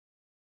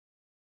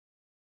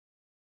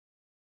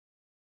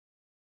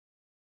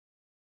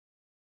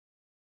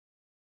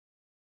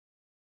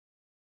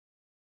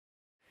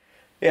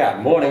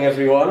Yeah, morning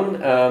everyone.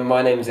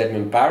 My name is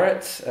Edmund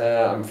Barrett.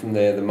 I'm from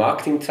the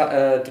marketing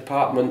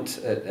department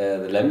at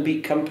the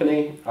Lemonbeat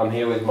company. I'm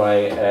here with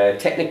my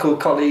technical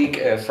colleague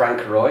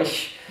Frank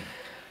Reusch,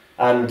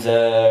 and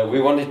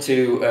we wanted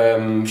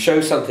to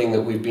show something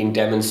that we've been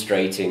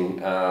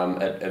demonstrating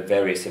at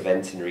various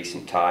events in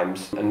recent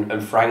times.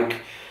 And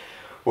Frank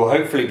will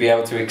hopefully be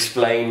able to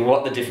explain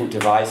what the different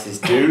devices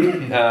do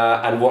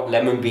and what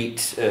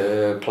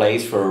Lemonbeat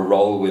plays for a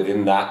role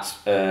within that.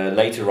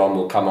 Later on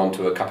we'll come on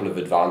to a couple of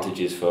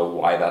advantages for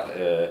why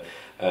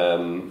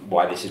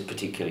this is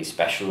particularly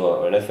special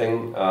or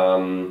anything.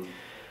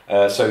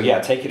 So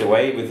yeah, take it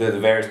away with the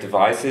various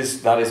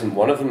devices. That isn't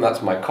one of them,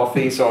 that's my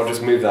coffee, so I'll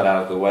just move that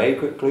out of the way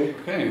quickly.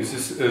 Okay,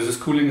 this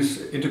cooling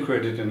is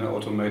integrated in an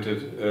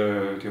automated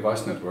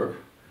device network.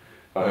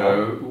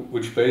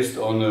 Which based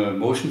on a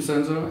motion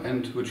sensor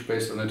and which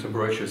based on a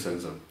temperature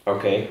sensor.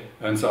 Okay.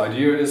 And the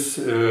idea is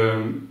a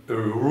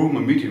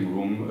meeting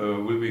room,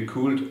 will be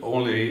cooled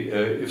only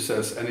if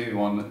there's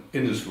anyone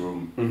in this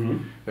room. Mm-hmm.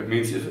 That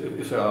means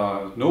if there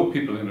are no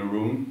people in the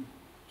room,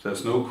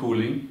 there's no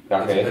cooling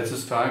at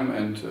this time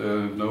and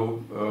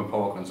no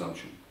power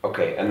consumption.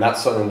 Okay, and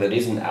that's something that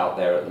isn't out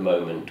there at the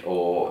moment,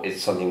 or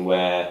it's something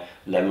where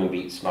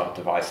Lemonbeat Smart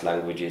Device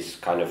Language is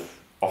kind of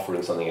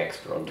offering something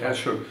extra on top? Yeah,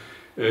 sure.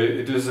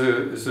 It is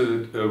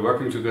a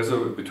working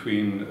together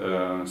between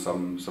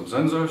some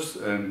sensors,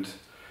 and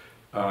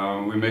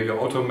we make an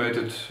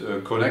automated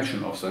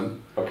connection of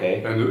them.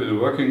 Okay. And the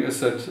working is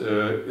that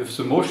if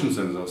the motion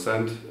sensor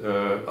send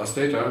us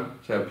data,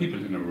 there are people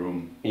in the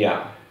room.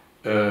 Yeah.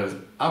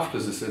 After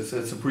this,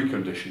 it's a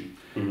precondition.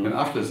 Mm-hmm. And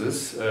after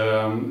this,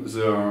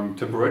 the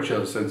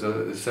temperature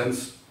sensor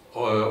sends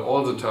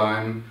all the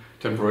time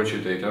temperature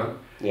data.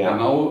 Yeah. And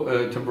now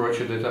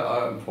temperature data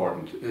are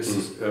important.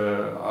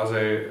 Are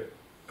they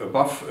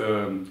above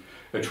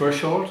a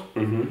threshold?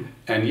 Mm-hmm.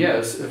 And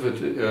yes, if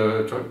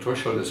a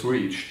threshold is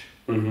reached,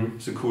 mm-hmm.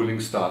 the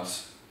cooling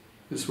starts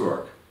its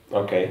work.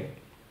 Okay.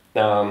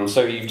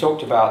 So you've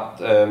talked about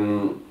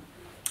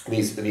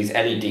these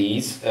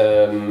LEDs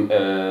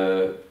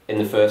in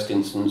the first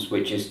instance,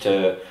 which is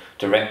to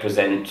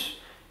represent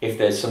if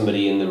there's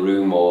somebody in the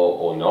room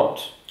or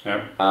not.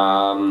 Yeah.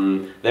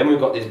 Then we've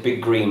got this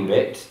big green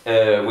bit,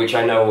 which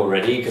I know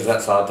already because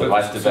that's our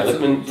device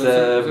development board.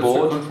 That's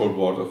the control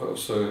board of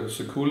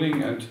the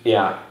cooling, and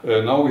yeah.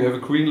 Now we have a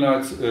green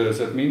light.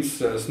 That means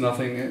there's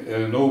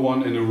nothing, no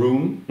one in the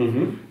room,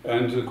 mm-hmm.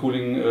 and the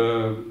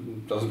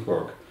cooling doesn't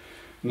work.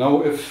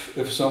 Now,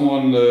 if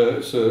someone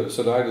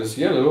the light is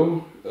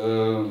yellow,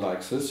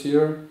 like this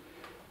here.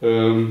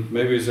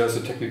 Maybe there's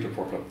a technical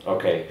problem.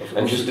 Okay,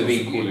 and just to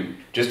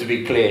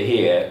be clear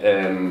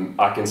here,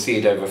 I can see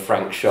it over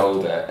Frank's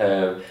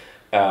shoulder.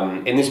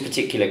 In this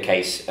particular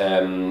case,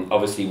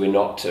 obviously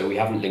we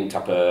haven't linked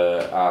up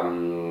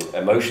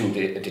a motion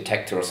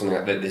detector or something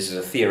like that. This is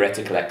a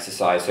theoretical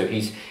exercise, so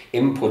he's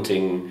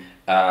inputting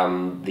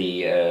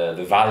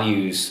the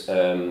values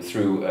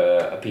through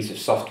a piece of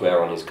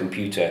software on his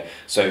computer.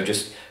 So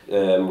just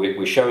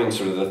we're showing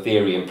sort of the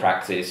theory and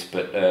practice,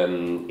 but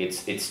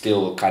it's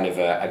still kind of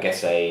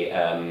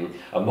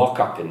a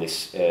mock-up in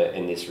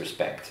this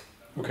respect.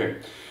 Okay.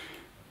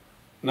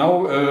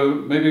 Now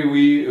maybe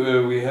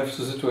we have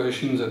the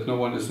situation that no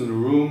one is in the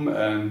room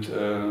and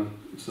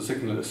the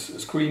signal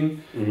is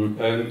green, mm-hmm.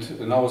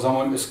 and now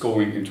someone is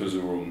going into the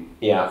room.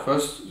 Yeah.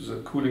 First, the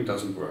cooling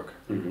doesn't work.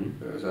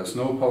 Mm-hmm. There's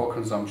no power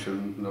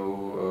consumption,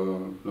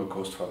 no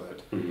cost for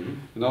that.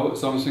 Mm-hmm. Now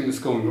something is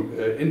going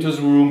into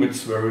the room.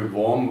 It's very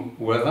warm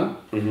weather,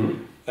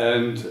 mm-hmm.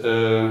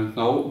 and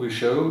now we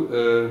show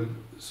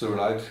the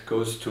light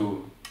goes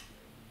to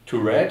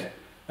red,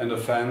 and the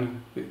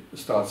fan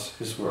starts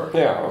his work.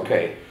 Yeah.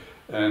 Okay.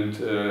 And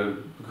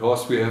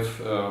because we have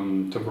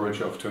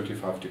temperature of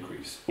 25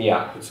 degrees.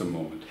 Yeah. At the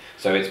moment.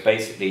 So it's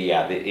basically,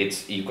 yeah,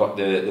 you've got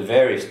the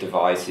various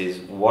devices.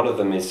 One of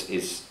them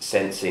is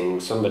sensing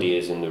somebody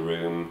is in the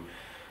room.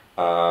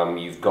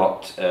 You've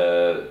got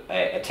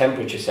a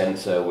temperature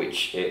sensor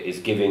which is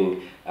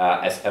giving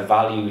a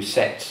value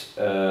set,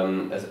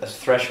 a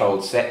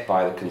threshold set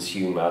by the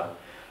consumer.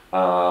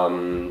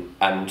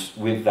 And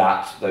with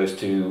that, those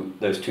two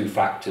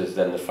factors,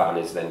 then the fan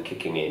is then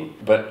kicking in.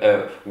 But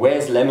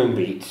where's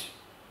Lemonbeat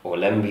or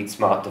Lemonbeat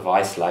Smart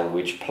Device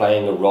Language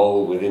playing a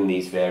role within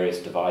these various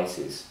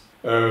devices?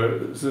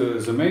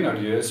 The main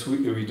idea is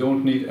we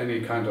don't need any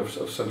kind of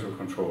central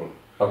control.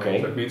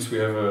 Okay. That means we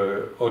have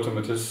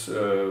automatics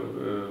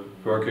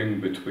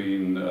working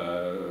between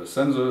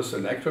sensors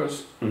and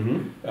actors,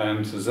 mm-hmm.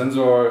 and the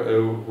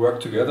sensor work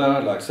together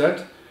like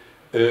that.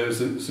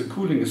 The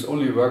cooling is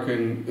only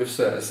working if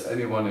there is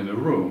anyone in the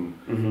room,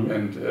 mm-hmm.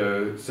 and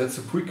that's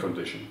a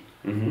precondition.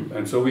 Mm-hmm.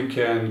 And so we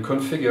can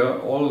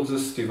configure all of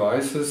these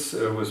devices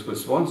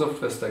with one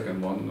software stack and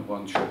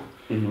one chip,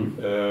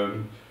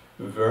 mm-hmm.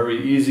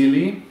 Very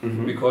easily,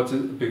 mm-hmm.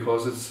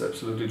 because it's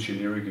absolutely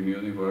generic and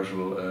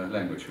universal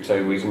language.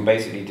 So we can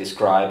basically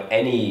describe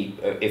any.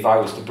 If I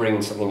was to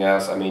bring something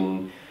else, I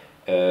mean,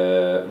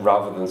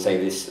 rather than say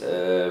this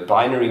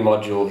binary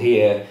module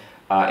here.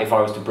 if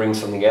I was to bring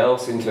something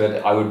else into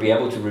it, I would be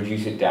able to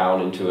reduce it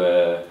down into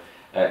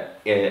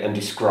and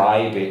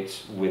describe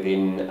it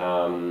within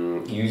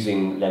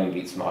using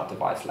Lemonbeat smart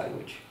device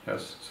language.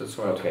 Yes, that's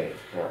right. Okay.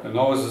 Yeah. And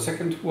now as a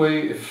second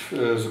way, if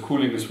the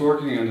cooling is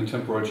working and the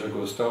temperature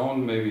goes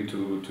down maybe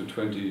to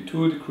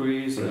 22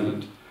 degrees,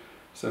 and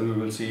then we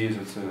will see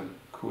that the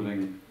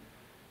cooling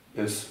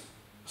is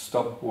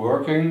stopped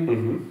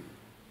working,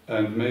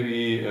 and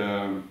maybe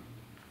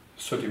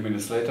 30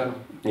 minutes later,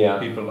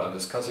 people are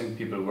discussing,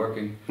 people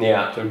working,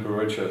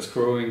 temperature is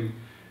growing,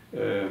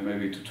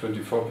 maybe to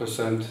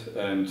 24%,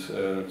 and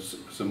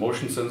the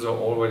motion sensor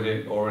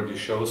already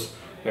shows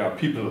there are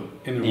people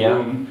in the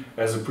room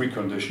as a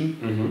precondition.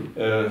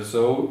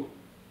 So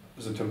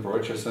the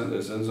temperature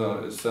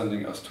sensor is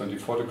sending us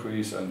 24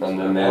 degrees, and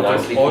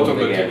automatically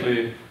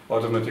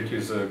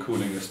the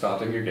cooling is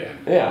starting again.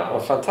 Yeah, well,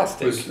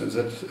 fantastic.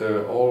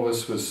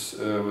 Always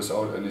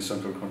without any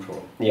central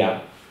control.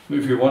 Yeah.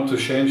 If you want to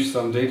change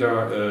some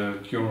data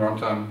during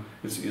runtime,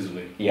 it's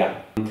easily.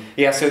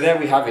 Yeah, so there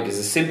we have it. It's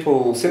a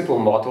simple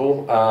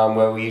model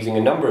where we're using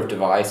a number of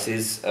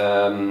devices.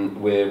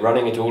 We're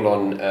running it all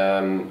on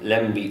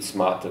Lemonbeat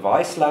smart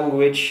device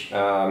language,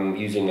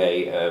 using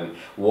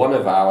one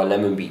of our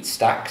Lemonbeat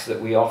stacks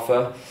that we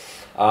offer.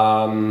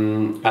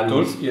 And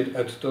don't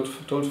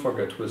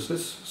forget, with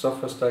this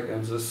software stack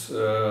and this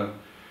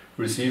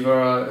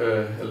receiver,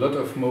 a lot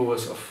of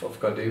mowers of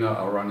Gardena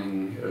are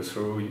running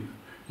through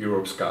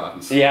Europe's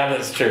gardens. Yeah,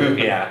 that's true.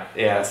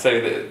 Yeah.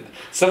 So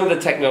some of the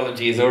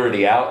technology is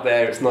already out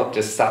there. It's not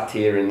just sat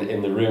here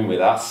in the room with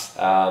us.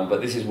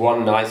 But this is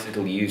one nice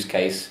little use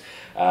case,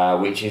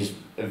 which is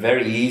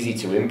very easy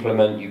to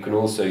implement. You can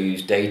also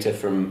use data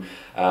from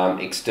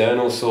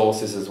external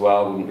sources as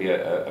well. Wouldn't be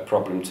a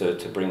problem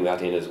to bring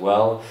that in as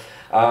well.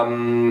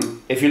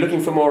 If you're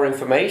looking for more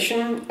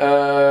information,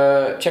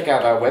 check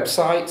out our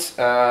website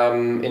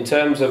in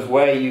terms of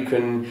where you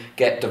can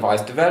get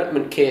device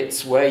development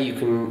kits, where you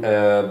can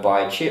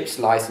buy chips,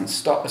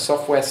 licensed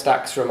software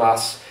stacks from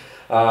us,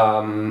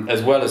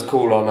 as well as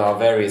call on our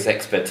various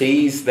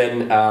expertise.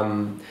 Then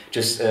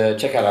just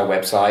check out our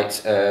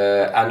website,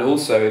 and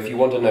also if you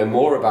want to know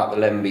more about the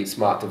Lemonbeat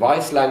smart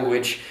device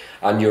language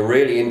and you're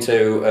really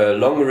into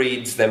long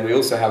reads, then we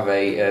also have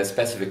a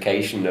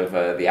specification of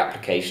the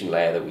application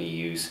layer that we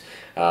use,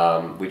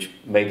 which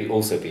may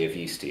also be of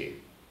use to you.